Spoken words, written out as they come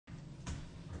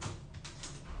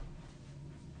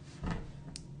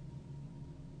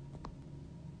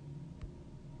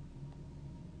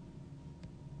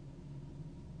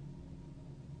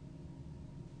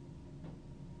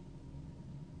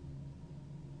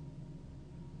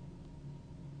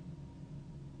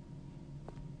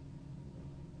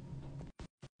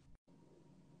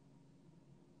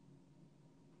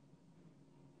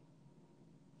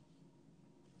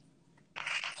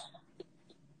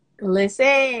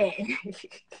Listen,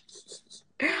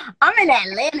 I'm in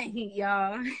Atlanta heat,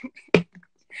 y'all.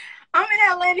 I'm in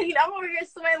Atlanta heat. I'm over here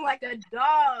sweating like a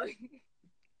dog.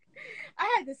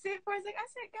 I had to sit for a second. I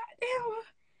said, God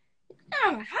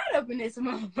damn, I'm hot up in this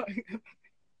motherfucker.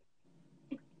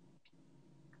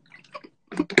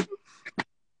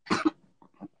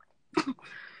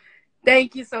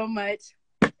 Thank you so much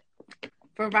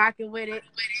for rocking with it,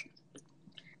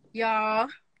 y'all.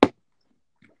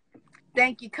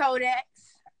 Thank you, Codex.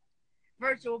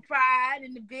 Virtual Pride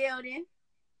in the building.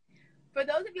 For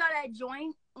those of y'all that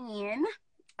joined in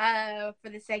for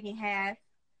the second half,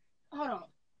 hold on.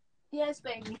 Yes,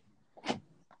 baby.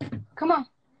 Come on.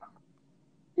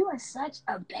 You are such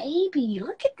a baby.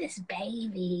 Look at this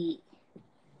baby.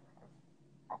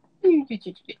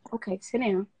 Okay, sit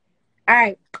down. All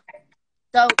right.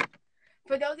 So,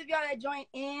 for those of y'all that joined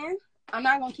in, I'm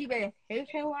not going to keep it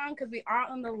too long because we are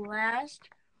on the last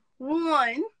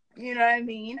one. You know what I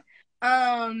mean?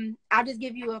 I'll just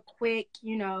give you a quick,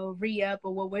 re-up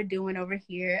of what we're doing over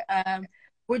here.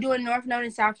 We're doing North Node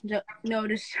and South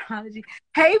Node Astrology.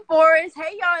 Hey, Forrest.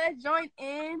 Hey, y'all that joined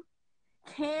in.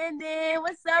 Candon,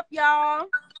 what's up, y'all?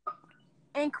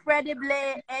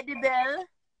 Incredibly edible.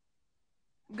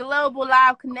 Global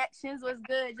Live Connections, what's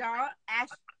good, y'all?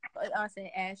 I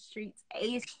said Ash Treats.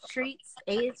 Ace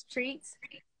Treats.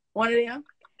 One of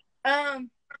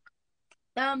them.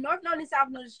 North Node and South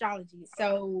Node Astrology.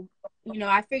 So,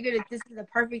 I figured that this is the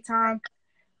perfect time,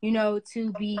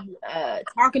 to be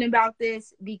talking about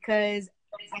this because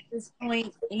at this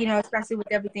point, especially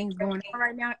with everything's going on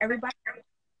right now, everybody,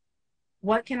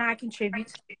 what can I contribute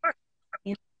to the work?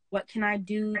 What can I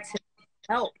do to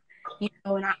help?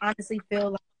 And I honestly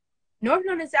feel like North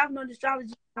Node and South Node Astrology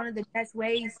is one of the best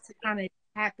ways to kind of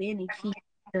tap in and keep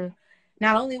to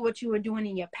not only what you were doing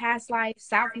in your past life,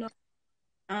 South Node,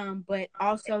 but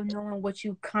also knowing what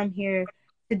you come here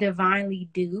to divinely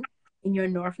do in your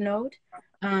North Node,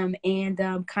 and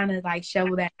kind of like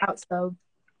shovel that out. So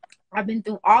I've been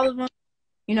through all of them.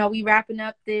 We wrapping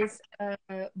up this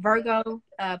Virgo,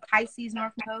 Pisces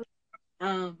North Node.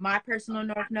 My personal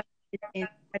North Node is in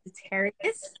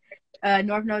Sagittarius,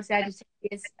 North Node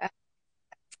Sagittarius,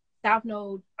 South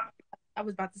Node. I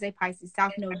was about to say Pisces,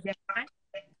 South Node Gemini.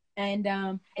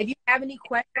 And if you have any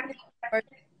questions or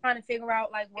trying to figure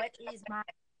out like what is my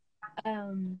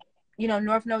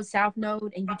North Node, South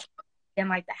Node, and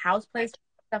like the house place,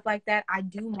 stuff like that, I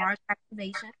do Mars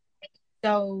activation.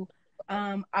 So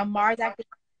a Mars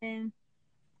activation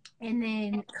and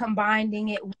then combining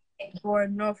it with your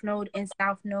North Node and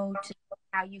South Node to know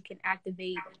how you can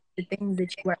activate the things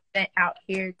that you are sent out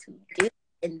here to do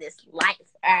in this life.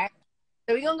 All right.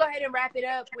 So we're gonna go ahead and wrap it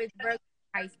up with Virgo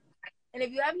and Pisces. And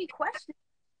if you have any questions,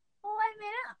 let me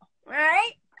know. All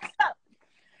right. So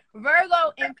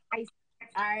Virgo and Pisces.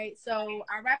 All right. So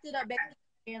I wrapped it up basically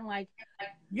saying like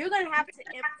you're gonna have to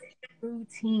implement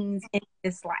routines in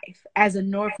this life as a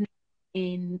North Node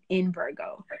in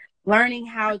Virgo. Learning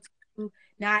how to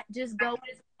not just go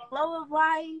with the flow of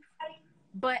life,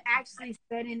 but actually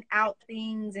setting out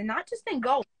things and not just in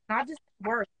goals, not just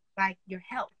work, like your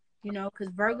health, because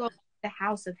Virgo is the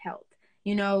house of health.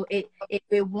 It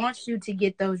wants you to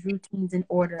get those routines in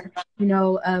order,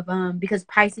 because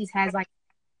Pisces has like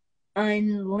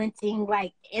unrelenting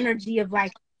like energy of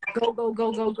like go,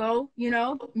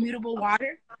 mutable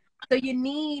water. So you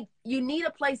need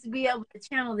a place to be able to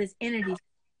channel this energy,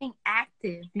 being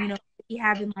active, be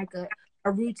having like a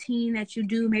routine that you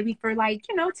do maybe for like,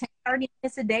 10, 30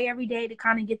 minutes a day, every day to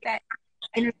kind of get that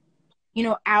energy,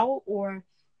 out. Or,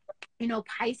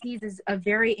 Pisces is a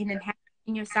very in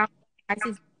yourself.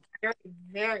 Pisces is very,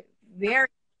 very,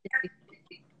 very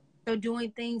specific. So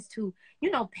doing things to,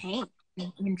 paint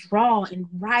and draw and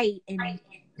write and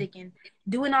music and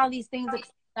doing all these things that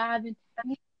diving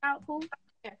out. Who?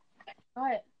 Yeah. Go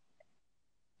ahead.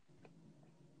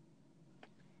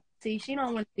 See, she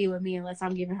don't want to be with me unless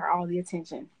I'm giving her all the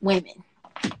attention. Women.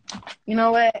 You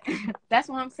know what? That's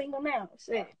why I'm single now.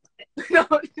 Shit. No,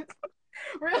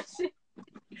 real shit.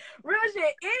 Real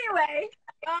shit.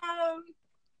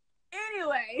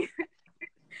 Anyway.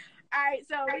 All right,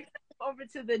 so we go over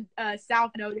to the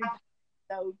South Node.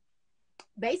 So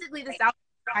basically the South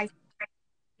Node,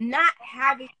 not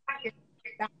having,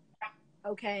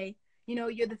 okay,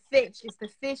 you're the fish. It's the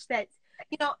fish that's,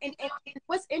 and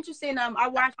what's interesting, I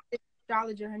watched this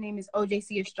astrologer. Her name is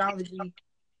OJC Astrology.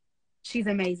 She's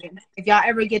amazing. If y'all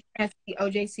ever get to see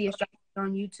OJC Astrology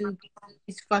on YouTube,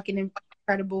 she's fucking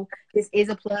incredible. This is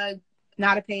a plug,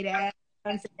 not a paid ad.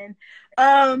 You know what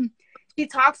I'm saying? She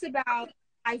talks about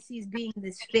Pisces being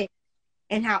this fish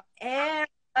and how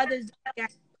others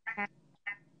have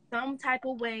some type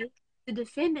of way to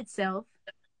defend itself,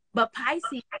 but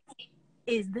Pisces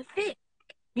is the fish.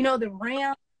 You know, the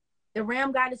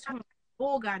ram got his horns,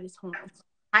 bull got his horns.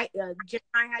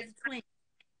 Gemini has a twin.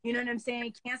 You know what I'm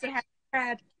saying? Cancer has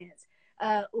crab hands.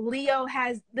 Leo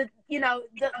has the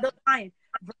lion.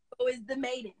 Virgo is the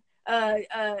maiden.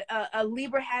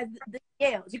 Libra has the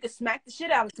scales. You could smack the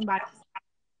shit out of somebody.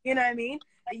 You know what I mean?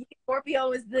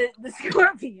 Scorpio is the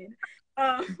scorpion.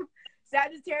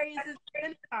 Sagittarius is the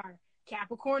centaur.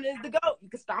 Capricorn is the goat. You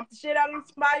can stomp the shit out of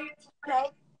somebody.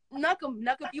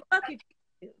 Knuck if you buck if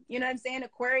you. You know what I'm saying?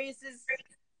 Aquarius is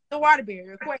the water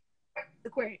bear.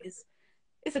 Aquarius.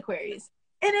 It's Aquarius.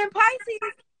 And then Pisces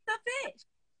is the fish.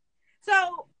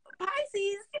 So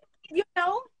Pisces,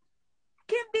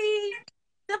 can be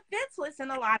defenseless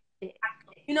in a lot of shit.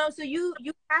 So you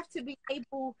have to be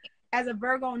able, as a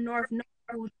Virgo North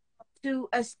Node, to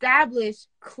establish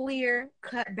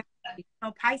clear-cut boundaries.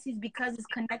 Pisces, because it's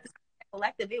connected to the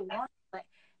collective, it wants to let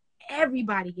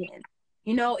everybody in.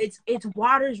 Its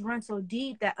waters run so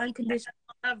deep, that unconditional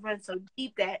love runs so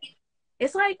deep that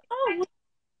it's like, oh,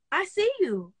 I see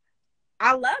you.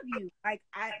 I love you. Like,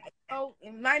 I know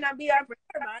it might not be our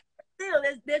forever, but still,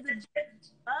 there's a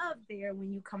love there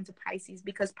when you come to Pisces,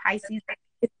 because Pisces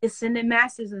is the ascendant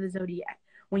masters of the zodiac.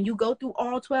 When you go through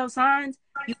all 12 signs,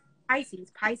 you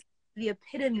Pisces. Pisces is the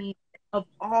epitome of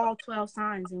all 12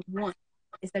 signs in one.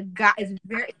 It's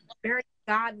very, very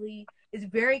godly. It's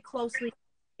very closely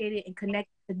associated and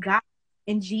connected to God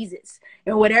and Jesus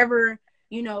and whatever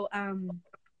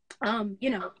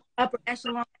upper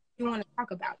echelon you want to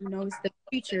talk about. It's the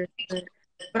creature.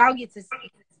 But I'll get to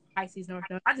Pisces North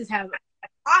Node.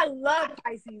 I love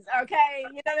Pisces. Okay,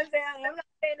 you know what I'm saying? I'm not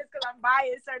saying this because I'm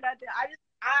biased or nothing.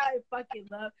 I fucking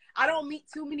love. I don't meet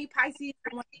too many Pisces.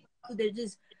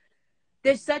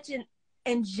 There's such an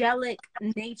angelic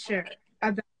nature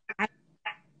about it.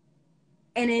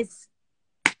 And it's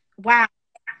wow.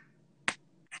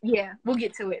 Yeah, we'll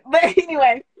get to it. But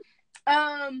anyway,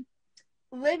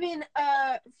 living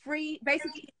free,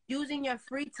 basically using your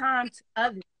free time to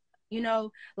others. You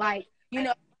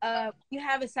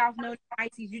have a South Node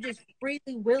Pisces, you just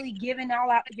freely, willy giving all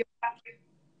out your,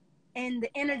 and the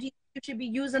energy you should be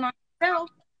using on yourself,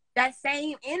 that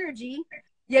same energy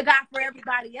you got for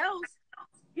everybody else,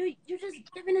 you're just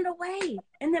giving it away.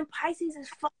 And then Pisces is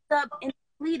fucked up and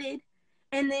depleted.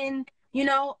 And then,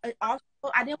 also,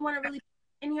 I didn't want to really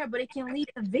put in here, but it can lead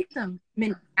to victim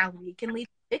mentality. It can lead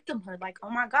to victimhood. Like, oh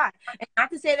my God. And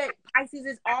not to say that Pisces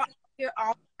is all here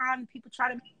all the time. People try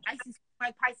to make Pisces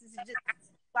like Pisces is just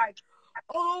like,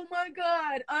 oh my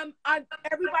God,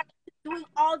 everybody's doing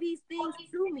all these things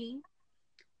to me.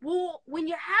 Well, when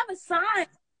you have a sign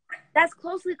that's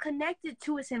closely connected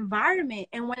to its environment,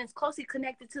 and when it's closely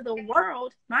connected to the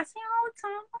world, not saying all the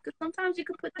time, because sometimes you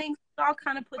can put things on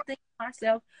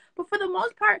ourselves, but for the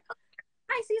most part,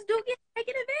 Pisces do get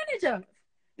taken advantage of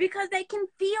because they can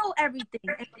feel everything.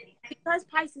 And because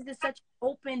Pisces is such an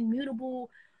open, mutable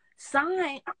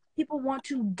sign, people want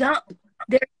to dump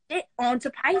their shit onto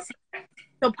Pisces.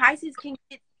 So Pisces can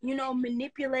get,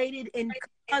 manipulated and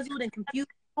puzzled and confused.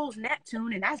 Pulls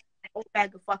Neptune, and that's a whole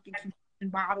bag of fucking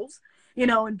bottles,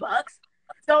 and bucks.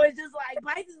 So it's just like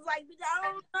Pisces is like, I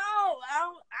don't know.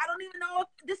 I don't even know if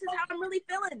this is how I'm really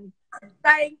feeling.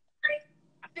 Like,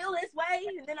 I feel this way,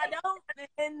 and then I don't, and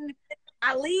then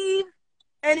I leave,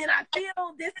 and then I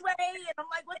feel this way, and I'm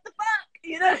like, what the fuck?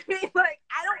 You know what I mean? Like,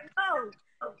 I don't know.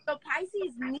 So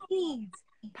Pisces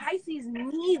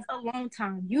needs alone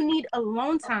time. You need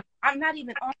alone time. I'm not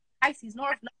even on Pisces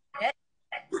North yet,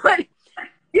 but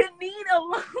you need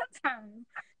alone time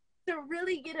to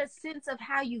really get a sense of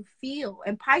how you feel.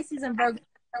 And Pisces and Virgo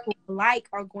alike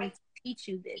are going to teach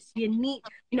you this. You need,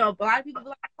 a lot of people be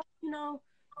like, oh,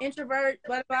 introvert,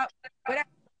 blah, blah, whatever.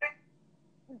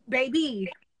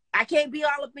 Baby, I can't be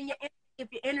all up in your energy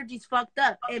if your energy's fucked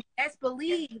up. And best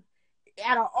believe,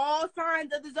 out of all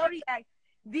signs of the zodiac,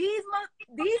 these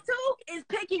two is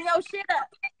picking your shit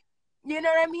up. You know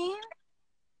what I mean?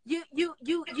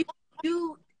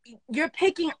 You're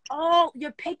picking it all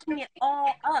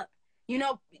up.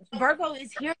 Virgo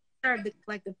is here to serve the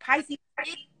collective. Pisces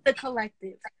is the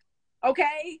collective.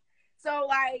 Okay? So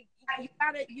like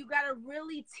you gotta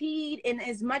really teed, and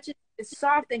as much as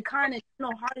soft and kind of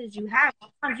heart as you have,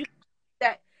 sometimes you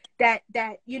that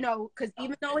because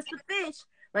even though it's the fish,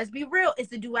 let's be real, it's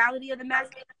the duality of the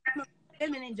masculine and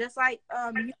feminine, just like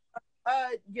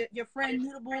your friend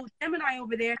mutable Gemini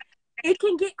over there. It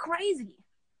can get crazy.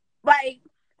 Like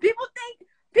people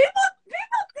sleep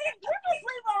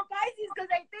on Pisces because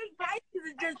they think Pisces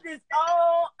is just this.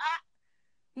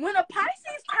 When a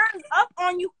Pisces turns up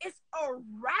on you, it's a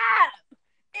wrap.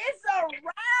 It's a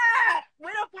wrap.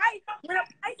 When a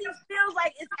Pisces feels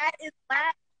like it's at its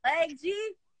last leg,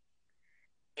 G,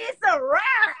 it's a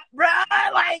wrap, bro.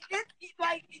 Like, it's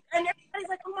like, and everybody's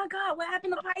like, oh my God, what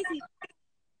happened to Pisces?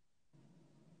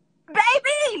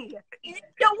 Baby, you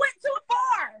went too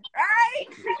far, all right?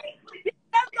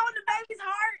 That's going to baby's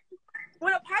heart.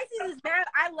 When a Pisces is mad,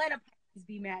 I let a Pisces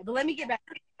be mad. But let me get back.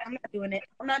 I'm not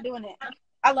doing it.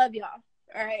 I love y'all,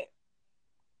 all right?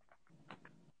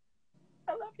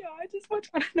 I love y'all. I just want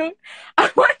y'all to know. I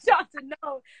want y'all to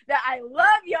know that I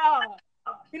love y'all.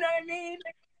 You know what I mean?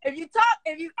 If you sit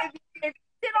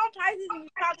on Pisces and you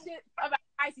talk shit about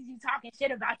Pisces, you talking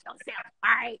shit about yourself. All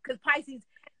right? Because Pisces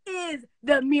is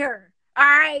the mirror. All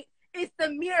right? It's the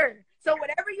mirror. So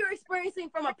whatever you're experiencing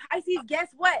from a Pisces, guess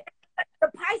what? The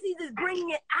Pisces is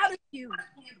bringing it out of you.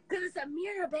 Because it's a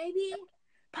mirror, baby.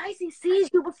 Pisces sees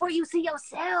you before you see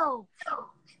yourself.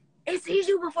 It sees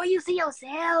you before you see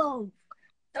yourself.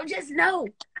 So just know,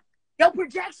 your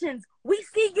projections, we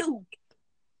see you.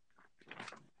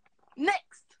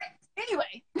 Next.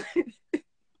 Anyway.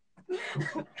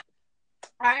 All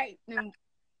right.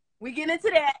 We get into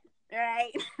that. All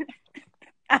right.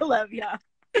 I love y'all.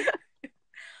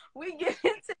 We get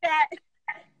into that.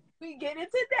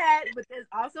 But there's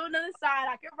also another side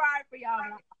I can ride for y'all.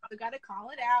 I also got to call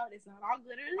it out. It's not all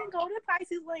glitter and gold in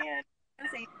Pisces land.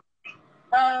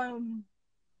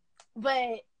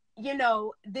 But you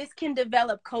know, this can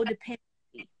develop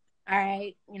codependency. All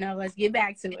right, you know, let's get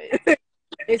back to it.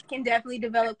 This can definitely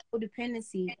develop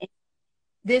codependency.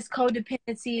 This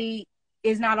codependency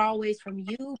is not always from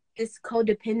you. This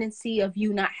codependency of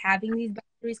you not having these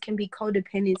boundaries can be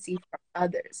codependency from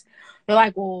others. They're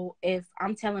like, well, if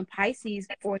I'm telling Pisces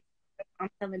this,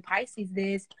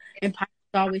 and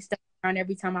Pisces always stuck around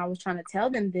every time I was trying to tell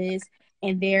them this,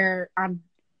 and and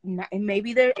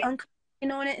maybe they're unconscious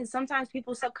on it, and sometimes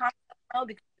people subconsciously know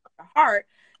because of the heart,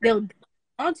 they'll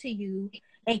onto you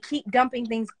and keep dumping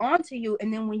things onto you,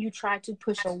 and then when you try to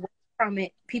push away from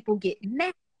it, people get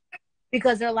mad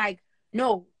because they're like,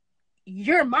 no,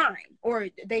 you're mine, or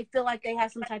they feel like they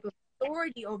have some type of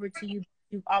authority over to you.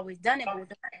 You've always done it,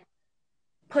 but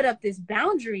put up this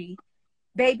boundary,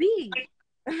 baby.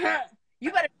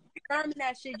 You better determine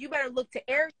that shit. You better look to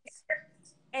Aries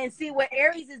and see what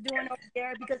Aries is doing over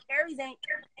there, because Aries ain't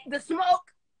the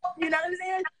smoke. You know what I'm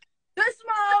saying? The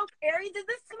smoke. Aries is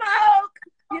the smoke.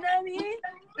 You know what I mean?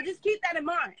 So just keep that in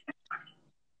mind.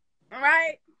 All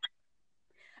right.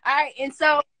 And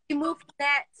so we move from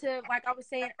that to, like I was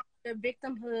saying, the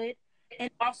victimhood and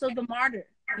also the martyr.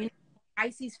 You know,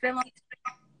 Pisces feeling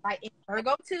like it's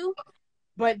Virgo too,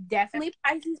 but definitely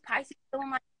Pisces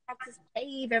feeling like you have to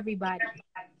save everybody.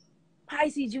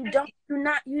 Pisces, you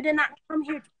did not come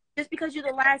here just because you're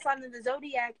the last sign of the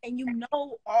zodiac and you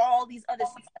know all these other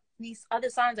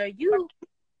signs are you,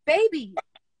 baby.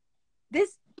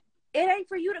 It ain't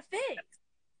for you to fix.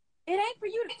 It ain't for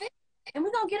you to fix. And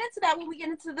we're gonna get into that when we get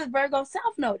into the Virgo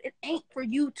South Node. It ain't for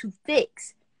you to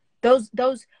fix. Those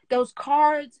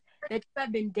cards that you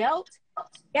have been dealt,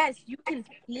 yes, you can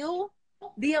feel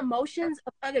the emotions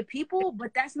of other people,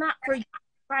 but that's not for you to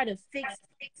try to fix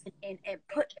and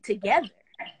put together.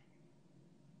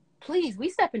 Please, we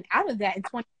stepping out of that in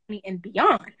 2020 and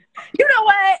beyond. You know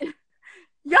what?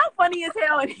 Y'all funny as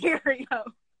hell in here, yo.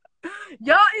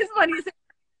 Y'all is funny as hell.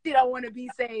 You don't want to be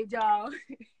saved, y'all.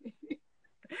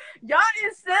 Y'all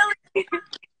is silly.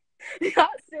 Y'all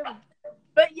silly.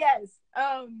 But yes,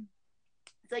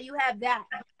 so you have that.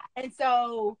 And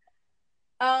so,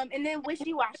 and then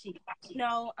wishy-washy. You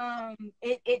know,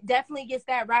 it definitely gets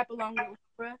that rap along with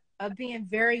Libra of being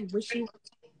very wishy.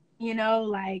 You know,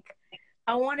 like,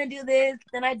 I want to do this,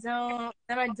 then I don't,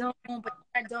 but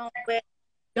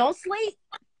don't sleep,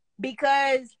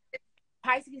 because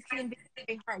Pisces can be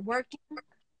very hardworking,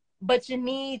 but you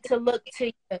need to look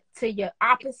to your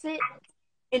opposite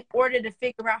in order to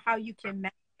figure out how you can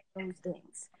match those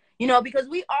things. You know, because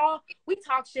we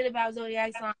talk shit about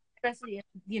zodiac signs, especially,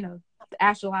 you know, the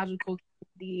astrological,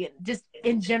 just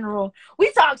in general.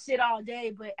 We talk shit all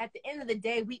day, but at the end of the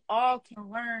day, we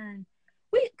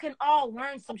can all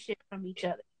learn some shit from each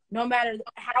other. No matter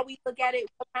how we look at it,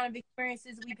 what kind of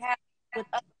experiences we've had with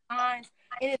other signs,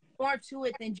 it is more to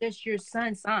it than just your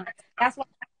sun sign. That's why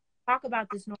I talk about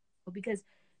this, because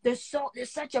there's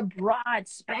such a broad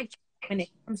spectrum when it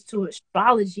comes to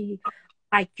astrology,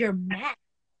 like your map,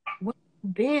 where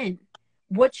you've been,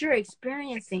 what you're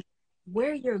experiencing,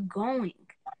 where you're going,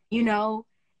 you know.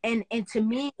 And to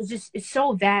me, it's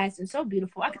so vast and so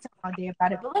beautiful. I could talk all day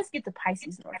about it, but let's get to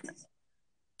Pisces North.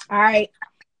 All right.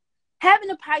 Having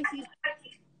a Pisces,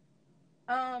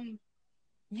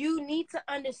 you need to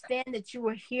understand that you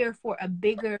were here for a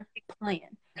bigger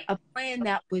plan, a plan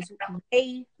that was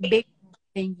way bigger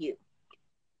than you,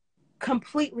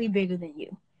 completely bigger than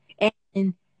you.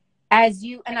 And as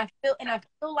you, and I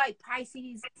feel like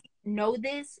Pisces know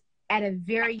this at a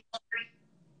very,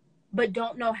 but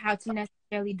don't know how to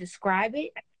necessarily describe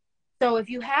it. So if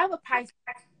you have a Pisces,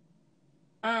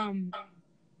 um,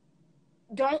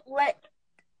 don't let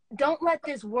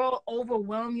this world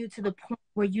overwhelm you to the point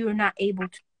where you are not able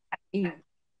to tap in,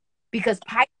 because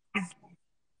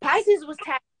Pisces was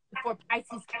tapped before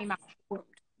Pisces came out of the womb.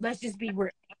 Let's just be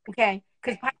real, okay?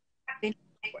 Because Pisces has been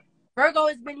here before. Virgo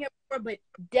has been here before, but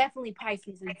definitely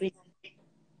Pisces has been.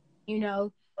 You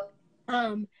know,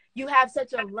 you have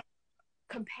such a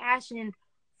compassion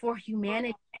for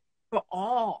humanity, for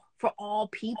all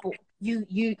people.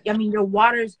 I mean, your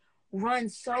waters run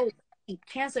so deep.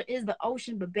 Cancer is the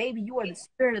ocean, but baby, you are the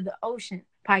spirit of the ocean,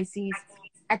 Pisces.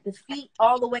 At the feet,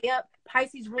 all the way up,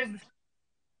 Pisces rules the feet.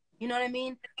 You know what I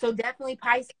mean? So definitely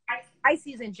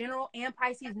Pisces in general, and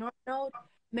Pisces North Node,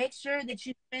 make sure that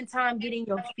you spend time getting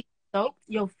your feet soaked,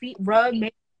 your feet rubbed,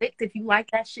 maybe licked if you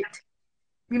like that shit.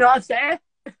 You know what I'm saying?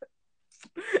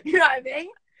 You know what I mean?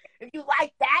 If you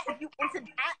like that, if you into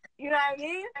that, you know what I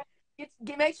mean?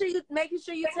 Making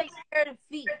sure you take care of the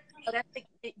feet. So that's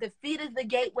the feet is the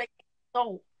gateway to the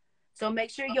soul. So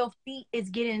make sure your feet is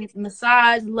getting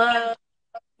massage, love.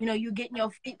 You know, you're getting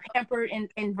your feet pampered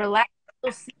and relaxed.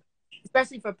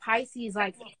 Especially for Pisces,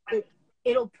 like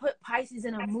it'll put Pisces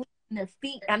in a mood in their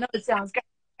feet. I know it sounds crazy.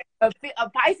 A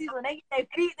Pisces, when they get their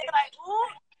feet, they're like, ooh,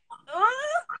 ooh,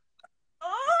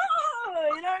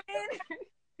 ooh. You know what I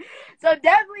mean? So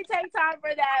definitely take time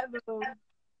for that, boo.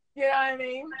 You know what I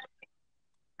mean?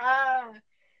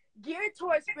 Geared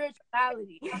towards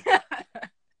spirituality.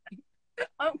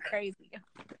 I'm crazy.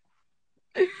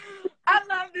 I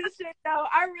love this shit, though.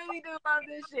 I really do love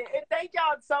this shit. And thank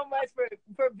y'all so much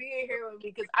for being here with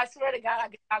me, because I swear to God, I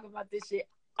could talk about this shit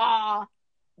all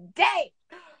day.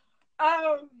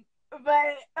 Yeah.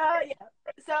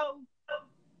 So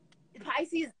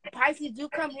Pisces do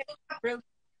come here to really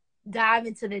dive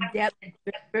into the depth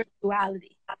of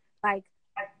spirituality. Like,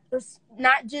 it's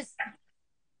not just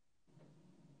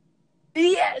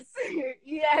yes.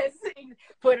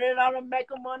 Put it on them, make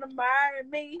them want to marry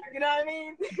me. You know what I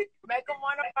mean? Make them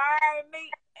want to marry me.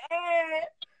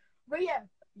 But yeah,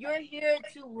 you're here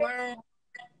to learn,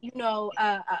 you know,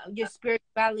 your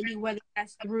spirituality, whether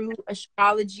that's through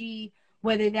astrology,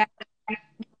 whether that's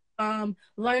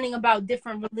learning about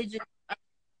different religious,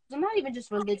 not even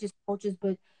just religious cultures,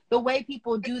 but the way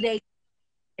people do they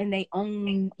in their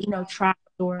own, you know, tribes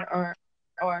or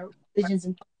religions,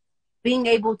 and being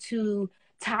able to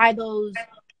tie those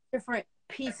different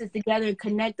pieces together and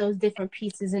connect those different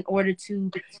pieces in order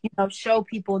to, you know, show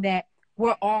people that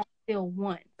we're all still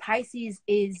one. Pisces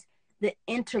is the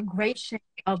integration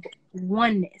of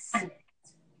oneness.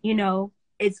 You know,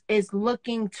 it's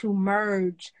looking to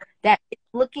merge that. It's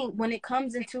looking, when it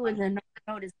comes into it, the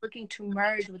node is looking to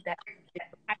merge with that.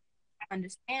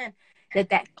 Understand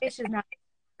that fish is not a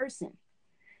person.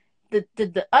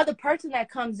 The other person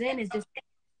that comes in is just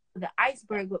the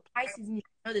iceberg, but Pisces needs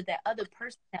to know that other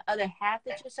person, that other half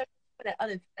that you're searching for, that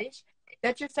other fish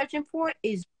that you're searching for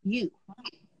is you.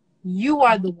 You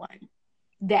are the one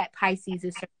that Pisces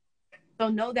is searching for. So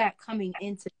know that coming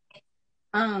into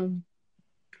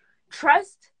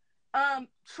trust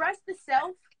the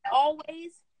self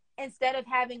always, instead of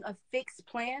having a fixed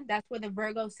plan. That's where the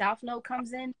Virgo South Node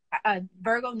comes in.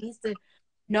 Virgo needs to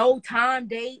know time,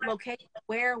 date, location,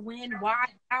 where, when, why,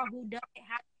 how, who done it,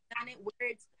 how done it, where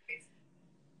it's.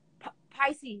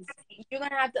 Pisces, you're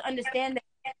going to have to understand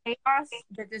that chaos,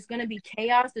 that there's going to be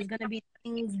chaos. There's going to be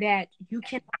things that you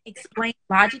cannot explain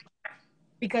logically.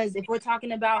 Because if we're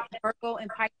talking about Virgo and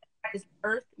Pisces, this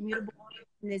earth, mutable,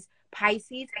 and this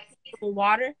Pisces,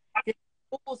 water,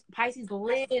 Pisces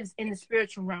lives in the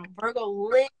spiritual realm. Virgo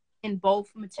lives in both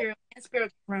material and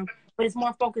spiritual realm, but it's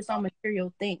more focused on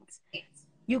material things.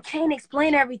 You can't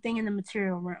explain everything in the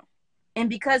material realm. And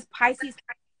because Pisces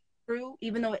through,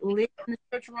 even though it lives in the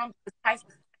spiritual realm, because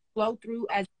Pisces flow through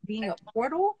as being a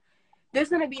portal, there's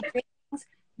going to be things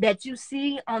that you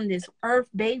see on this earth,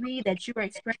 baby, that you are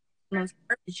experiencing on this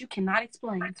earth that you cannot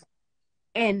explain.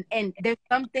 And there's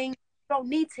some things you don't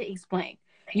need to explain.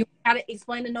 You got to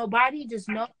explain to nobody. Just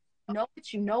know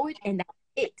it, you know it, and that's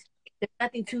it. There's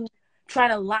nothing to try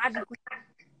to logically,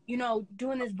 you know,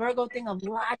 doing this Virgo thing of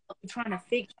logically trying to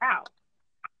figure out.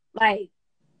 Like,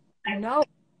 no,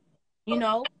 you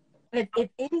know, if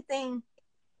anything,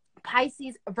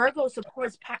 Virgo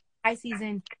supports Pisces,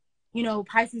 and, you know,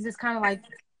 Pisces is kind of like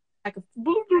like a,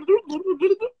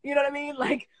 you know what I mean?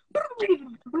 Like,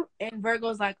 and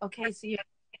Virgo's like, okay, so you're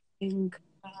doing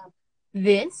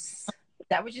this. Is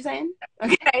that what you're saying?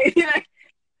 Okay.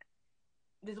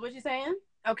 This is what you're saying?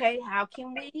 Okay, how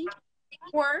can we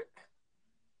work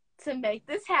to make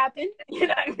this happen? You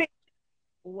know what I mean?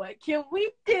 What can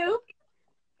we do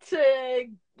to,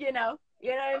 you know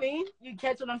what I mean? You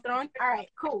catch what I'm throwing? All right,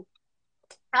 cool.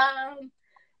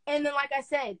 And then, like I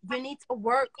said, you need to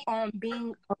work on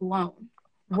being alone.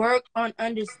 Work on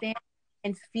understanding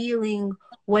and feeling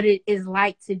what it is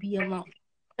like to be alone.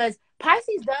 Because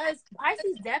Pisces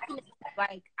definitely,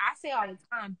 like I say all the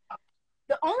time,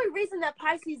 the only reason that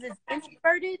Pisces is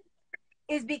introverted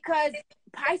is because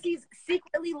Pisces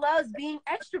secretly loves being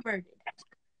extroverted.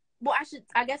 Well,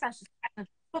 I guess I should,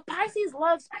 but Pisces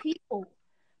loves people.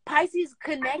 Pisces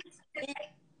connects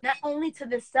not only to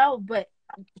the self, but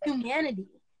humanity.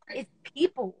 It's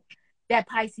people that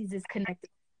Pisces is connected.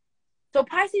 So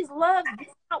Pisces loves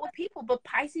being out with people, but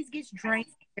Pisces gets drained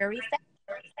very fast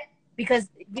because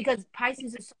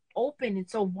Pisces is so open and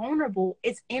so vulnerable.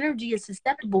 Its energy is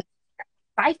susceptible to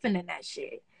siphoning that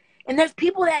shit. And there's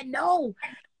people that know.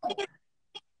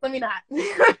 Let me not.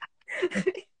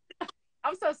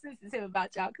 I'm so sensitive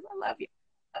about y'all because I love you.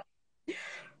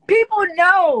 People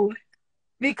know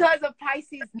because of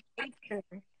Pisces nature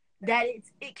that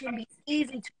it can be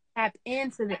easy to tap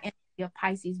into the energy of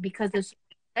Pisces because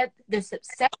they're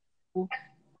susceptible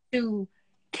to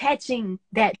catching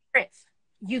that drift.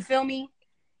 You feel me?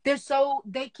 They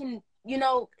can,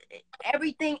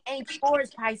 everything ain't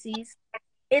yours, Pisces.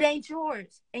 It ain't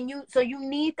yours. And you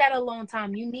need that alone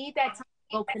time. You need that time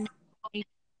to go connect,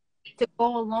 to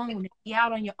go alone and be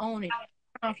out on your own and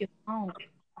turn off your phone,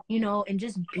 and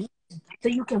just be so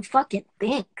you can fucking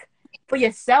think for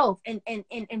yourself and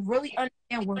really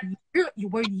understand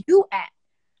where you at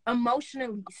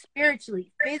emotionally,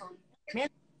 spiritually, physically,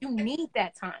 mentally. You need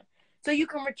that time so you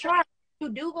can recharge. You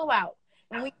do go out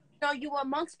and when you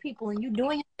amongst people and you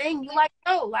doing your thing, you like,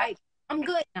 no, like I'm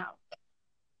good now.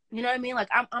 You know what I mean? Like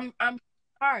I'm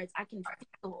cards. I can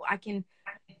feel. I can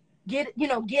get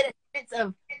a sense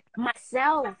of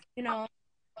myself.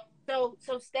 So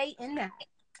stay in that.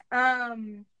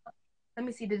 Let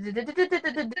me see.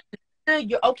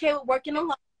 You're okay with working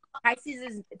alone.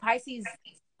 Pisces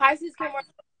can work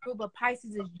through, but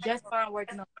Pisces is just fine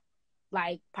working alone.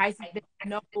 Like Pisces, there's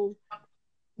no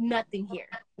nothing here.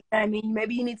 You know what I mean?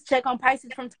 Maybe you need to check on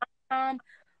Pisces from time to time,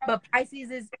 but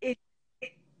Pisces is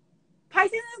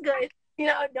good.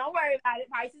 Don't worry about it.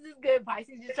 Pisces is good.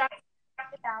 Pisces just trying to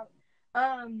get it out.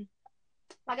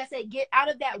 Like I said, get out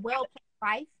of that well-planned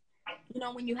life.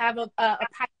 When you have a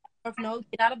Pisces North Node,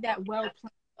 get out of that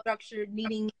well-planned structure,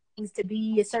 needing things to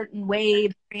be a certain way,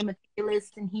 very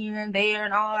materialist and here and there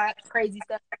and all that crazy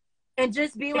stuff, and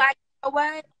just be like, you know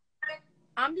what?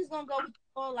 I'm just gonna go with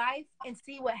your whole life and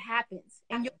see what happens.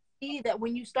 And you'll see that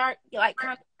when you start like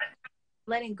kind of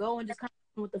letting go and just kind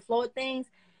of with the flow of things,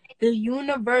 the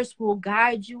universe will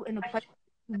guide you in a place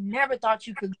you never thought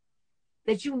you could.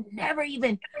 That you never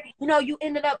even, you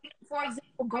ended up, for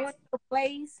example, going to a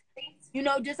place,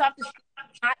 just off the street,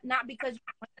 not because you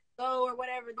want to go or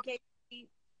whatever the case be,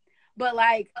 but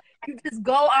like you just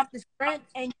go off the strength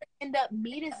and you end up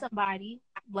meeting somebody.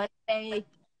 Let's say,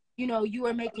 you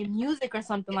are making music or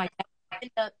something like that. You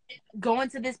end up going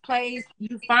to this place.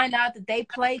 You find out that they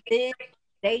play this.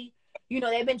 They've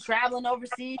been traveling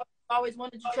overseas. Always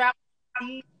wanted to travel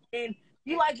overseas, and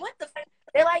you like, what the?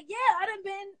 They're like, yeah, I done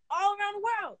been all around the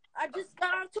world. I just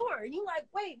got on tour. And you like,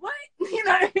 wait, what? You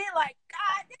know what I mean? Like,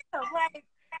 God damn. Like,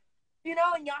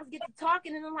 and y'all get to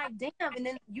talking and they're like, damn. And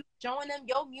then you showing them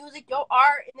your music, your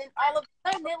art. And then all of a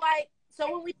sudden they're like,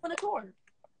 so when we on a tour?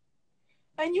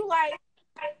 And you like,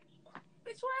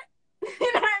 bitch, what?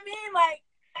 You know what I mean? Like,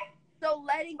 so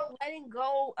letting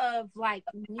go of like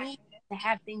need to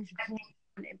have things drawn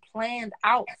and planned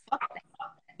out. Fuck that.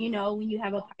 When you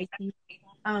have a Pisces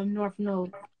North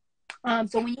Node.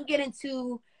 So when you get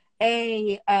into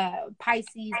a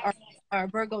Pisces or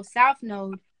Virgo South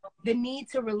Node, the need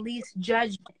to release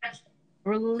judgment,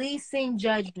 releasing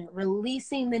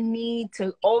the need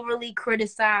to overly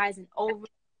criticize and overly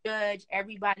judge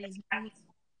everybody's moves,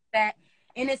 that,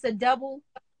 and it's a double,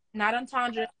 not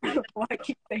entendre. I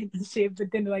keep saying this shit,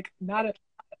 but then like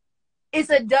it's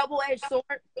a double-edged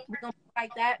sword. We don't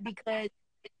like that because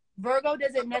Virgo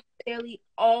doesn't necessarily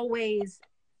always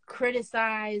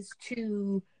criticize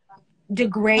to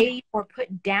degrade or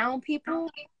put down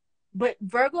people, but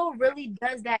Virgo really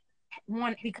does that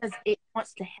because it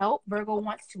wants to help. Virgo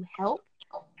wants to help,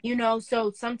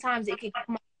 so sometimes it can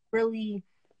come really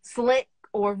slick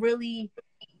or really,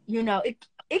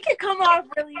 it can come off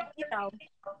really,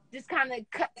 just kind of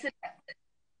cut to,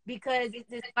 because it's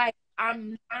just like, I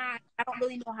don't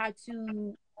really know how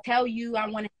to tell you I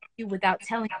want to help you without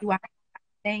telling you I'm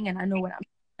saying, and I know what I'm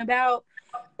talking about.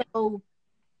 So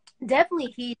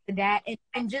definitely heed to that,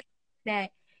 and just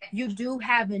that you do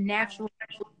have a natural,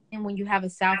 and when you have a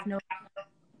South Node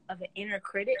of an inner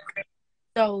critic.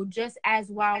 So just as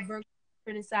while Virgo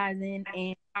criticizing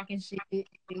and talking shit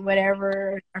and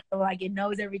whatever, I feel like it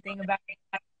knows everything about it,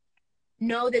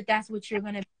 know that that's what you're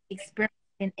gonna be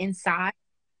experiencing inside.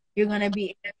 You're gonna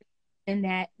be in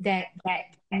that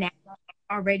now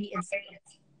already inside.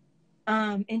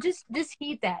 And just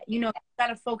heed that. You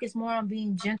gotta focus more on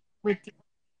being gentle with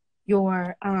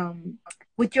your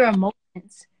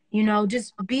emotions.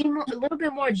 Just being a little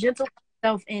bit more gentle with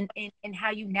yourself in how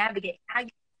you navigate, how you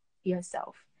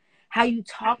yourself, how you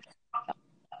talk to yourself.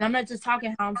 And I'm not just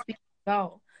talking how I'm speaking to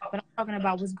go, but I'm talking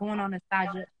about what's going on inside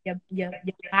your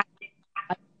body.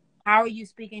 Like, how are you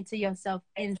speaking to yourself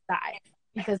inside?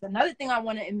 Because another thing I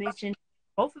want to mention,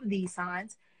 both of these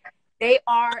signs, they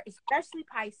are, especially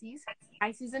Pisces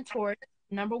and Taurus,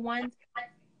 number one.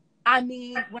 I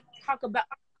mean, when I talk about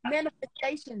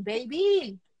manifestation,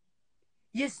 baby,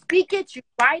 you speak it, you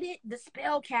write it. The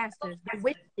spellcasters, the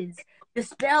witches, the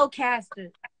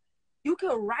spellcasters. You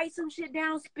could write some shit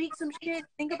down, speak some shit,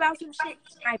 think about some shit.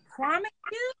 I promise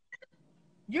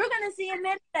you're gonna see it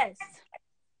manifest.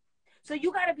 So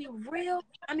you gotta be real.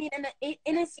 I mean, and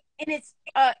it's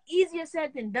easier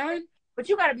said than done. But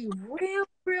you gotta be real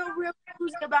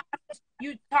choosy about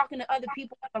you talking to other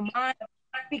people in your mind,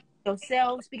 speaking to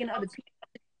yourself, speaking to other people.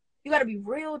 You gotta be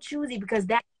real choosy, because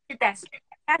that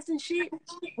passing shit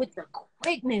with the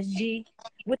quickness, G,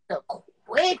 with the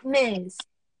quickness.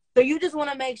 So you just want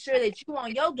to make sure that you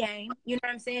on your game, you know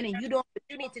what I'm saying, and you doing what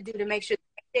you need to do to make sure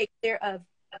that you take care of,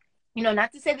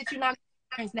 not to say that you're not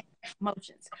going to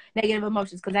experience negative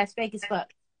emotions, because that's fake as fuck.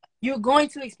 You're going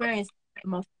to experience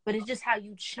emotions, but it's just how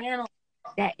you channel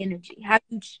that energy, how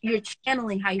you're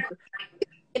channeling, how you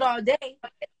it all day.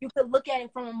 You could look at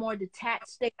it from a more detached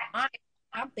state of mind.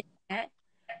 I'm thinking that.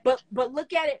 But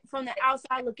look at it from the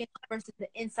outside looking versus the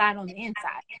inside on the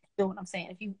inside. You know what I'm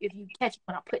saying? If you catch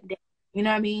what I'm putting down, you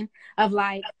know what I mean? Of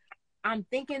like, I'm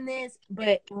thinking this,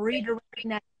 but redirecting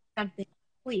that to something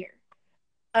clear.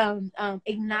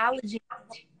 Acknowledging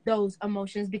those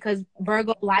emotions, because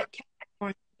Virgo, like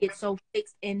Capricorn, gets so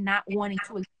fixed in not wanting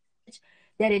to acknowledge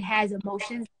that it has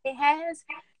emotions it has,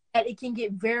 that it can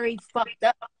get very fucked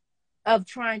up of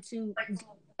trying to dig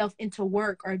itself into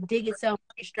work or dig itself,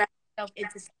 distract itself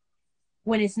into something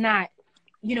when it's not,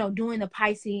 doing the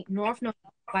Pisces North Node,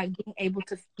 like being able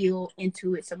to feel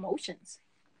into its emotions.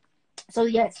 So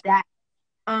yes, that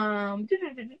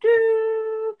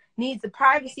needs the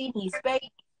privacy, needs space,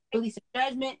 release of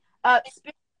judgment,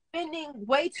 spending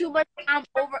way too much time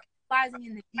over analyzing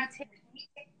in the details.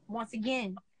 Once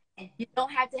again, you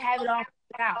don't have to have it all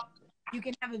figured out. You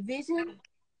can have a vision,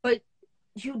 but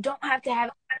you don't have to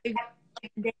have it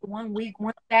every day, 1 week,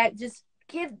 one that. Just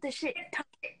give the shit time,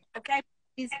 okay?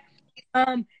 Please.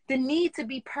 The need to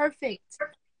be perfect,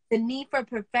 the need for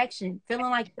perfection, feeling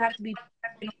like you have to be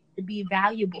perfect to be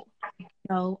valuable.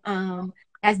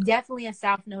 That's definitely a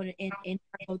South Node in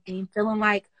our whole theme. Feeling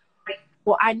like,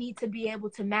 well, I need to be able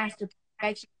to master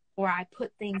perfection, or I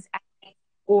put things out,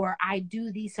 or I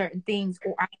do these certain things,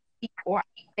 or I speak, or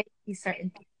I say these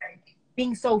certain things.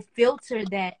 Being so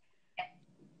filtered that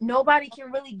nobody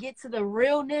can really get to the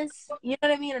realness, you know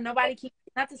what I mean? Or nobody can,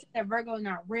 not to say that Virgo is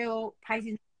not real,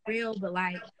 Pisces is not real, but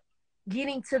like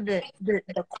getting to the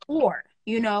core,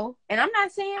 And I'm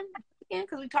not saying, again,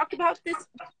 because we talked about this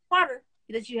water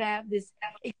that you have, this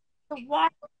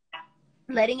water,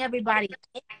 letting everybody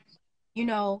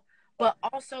in, but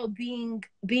also being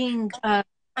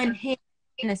unhinged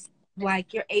in a sense,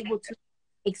 like you're able to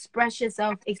express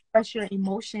yourself, express your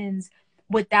emotions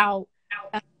without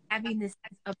having this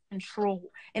sense of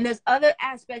control. And there's other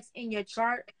aspects in your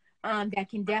chart that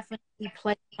can definitely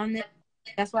play on this.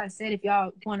 That's why I said, if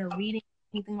y'all want to read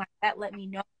anything like that, let me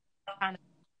know. Kind of,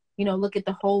 look at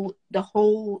the whole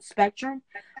spectrum.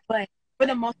 But for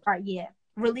the most part, yeah,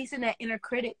 releasing that inner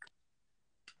critic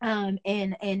and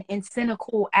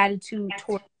cynical attitude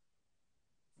towards.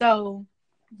 So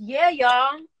yeah,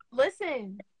 y'all,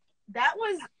 listen. That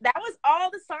was all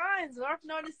the signs. North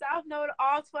Node and South Node,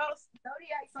 all 12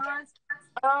 zodiac signs.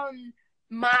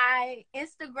 My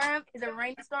Instagram is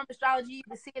Araneae Astrology. You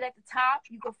can see it at the top.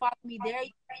 You can follow me there.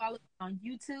 You can follow me on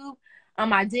YouTube.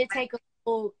 I did take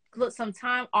some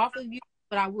time off of YouTube,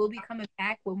 but I will be coming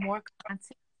back with more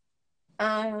content.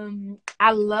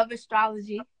 I love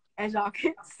astrology, as y'all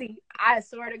can see. I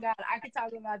swear to God, I could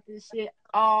talk about this shit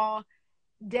all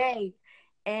day.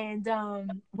 And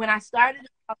when I started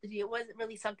astrology, it wasn't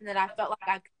really something that I felt like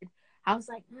I could. I was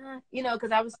like, you know,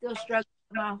 because I was still struggling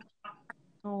with my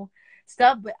own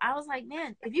stuff. But I was like,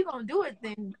 man, if you're gonna do it,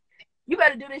 then you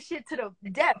better do this shit to the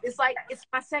depth. It's like it's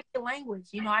my second language.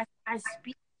 You know, I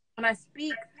speak when I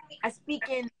speak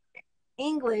in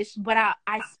English, but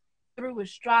I speak through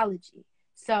astrology.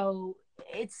 So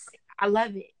I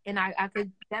love it, and I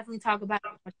could definitely talk about it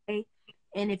all day.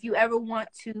 And if you ever want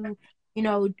to, you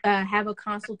know, have a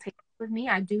consultation with me,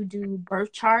 I do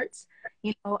birth charts.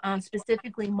 You know,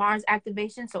 specifically Mars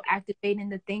activation, so activating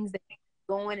the things that are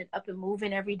going and up and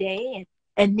moving every day,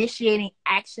 and initiating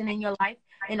action in your life,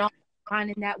 and also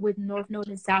finding that with North Node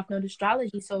and South Node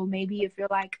astrology. So maybe if you're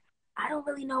like, I don't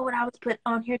really know what I was put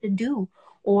on here to do,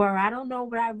 or I don't know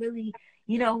what I really,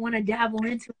 you know, want to dabble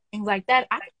into, things like that,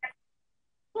 I can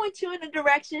point you in a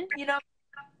direction, you know,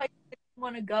 like you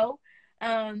want to go.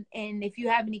 And if you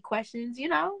have any questions, you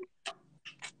know,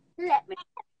 let me.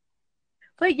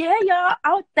 But yeah, y'all,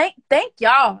 I'll thank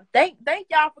y'all. Thank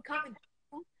y'all for coming.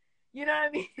 You know what I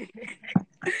mean?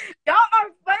 Y'all are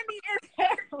funny as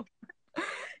hell.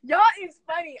 Y'all is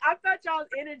funny. I felt y'all's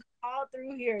energy all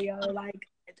through here, yo. Like,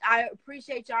 I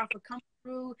appreciate y'all for coming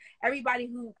through. Everybody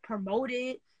who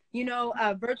promoted, you know,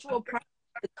 virtual product,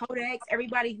 the codex,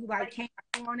 everybody who like came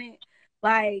on it.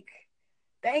 Like,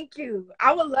 thank you.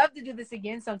 I would love to do this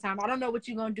again sometime. I don't know what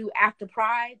you're gonna do after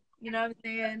Pride, you know what I'm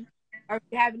saying? Or if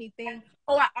you have anything.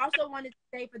 Oh, I also wanted to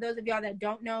say, for those of y'all that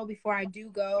don't know, before I do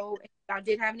go, if y'all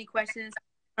did have any questions,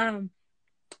 I'm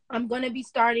gonna be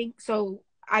starting. So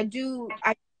I do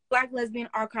Black lesbian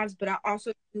archives, but I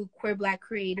also do queer Black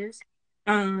creators.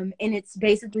 And it's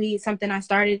basically something I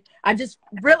started. I just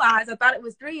realized I thought it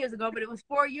was 3 years ago, but it was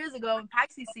 4 years ago in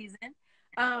Pisces season.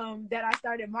 That I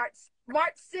started March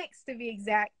 6th to be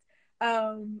exact.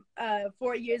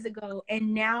 4 years ago,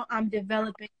 and now I'm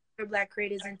developing queer Black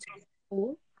creators into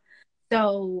school.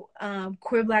 So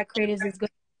queer Black creators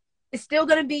it's still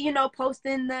gonna be, you know,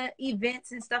 posting the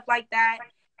events and stuff like that.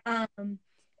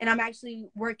 And I'm actually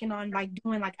working on like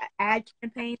doing like an ad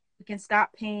campaign. We can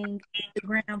stop paying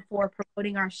Instagram for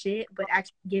promoting our shit, but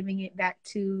actually giving it back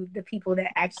to the people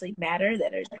that actually matter,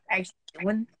 that are actually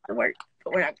doing the work.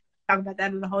 But we're not talking about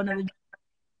that in a whole nother.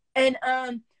 And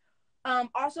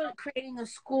also creating a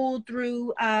school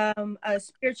through a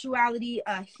spirituality,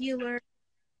 a healer,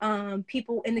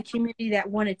 people in the community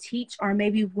that want to teach, or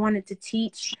maybe wanted to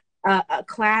teach a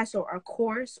class or a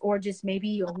course, or just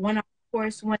maybe a one-off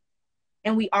course,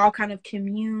 and we all kind of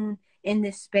commune in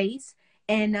this space.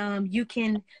 And you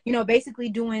can, you know, basically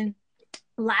doing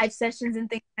live sessions and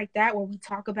things like that, where we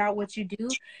talk about what you do.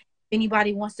 If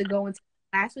anybody wants to go into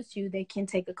class with you, they can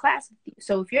take a class with you.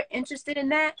 So if you're interested in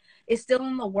that, it's still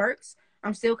in the works.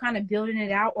 I'm still kind of building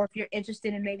it out. Or if you're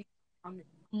interested in maybe on the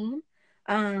team,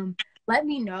 let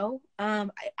me know. I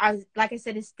like I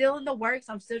said, it's still in the works.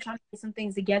 I'm still trying to get some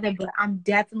things together, but I'm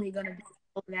definitely gonna be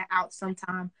pulling that out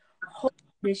sometime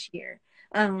this year.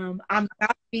 I'm about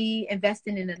to be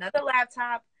investing in another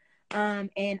laptop.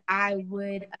 And I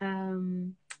would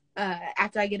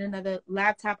after I get another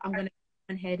laptop, I'm gonna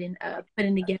go ahead and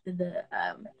putting together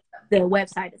the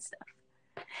website and stuff.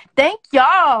 Thank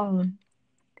y'all.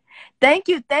 Thank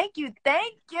you.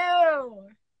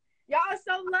 Y'all are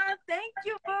so loved. Thank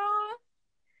you, boo.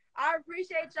 I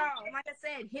appreciate y'all. Like I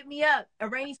said, hit me up,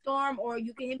 Araneae Storm, or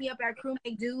you can hit me up at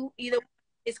Crewmate Do. Either one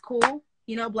is cool.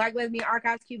 You know, Black Lesbian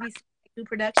Archives, QVC, Do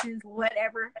Productions,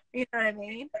 whatever. You know what I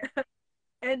mean?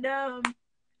 And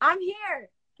I'm here.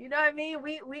 You know what I mean?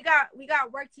 We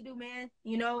got work to do, man.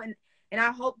 You know, and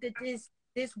I hope that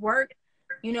this work,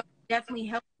 you know, definitely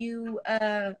help you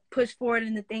push forward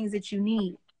in the things that you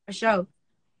need. For sure.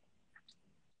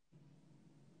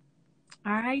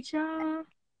 All right, y'all.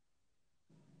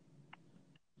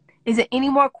 Is there any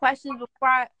more questions before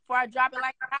I drop it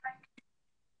like that?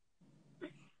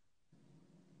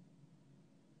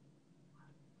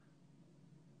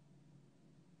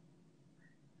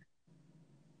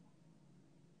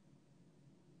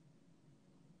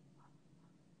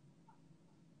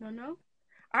 No.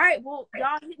 All right. Well,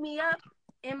 y'all hit me up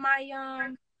in my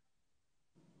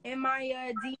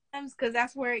DMs, because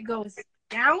that's where it goes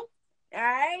down. All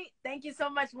right. Thank you so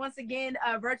much once again,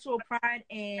 Virtual Pride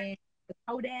and the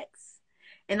Codex,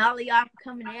 and all of y'all for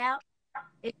coming out.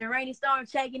 It's Araneae Storm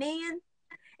checking in,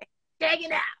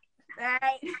 checking out. All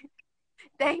right.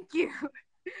 Thank you.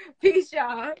 Peace,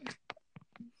 y'all.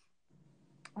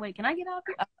 Wait, can I get off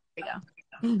here? Oh, there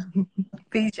you go.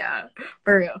 Peace, y'all.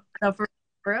 For real. No, for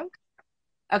real?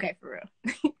 Okay, for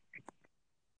real.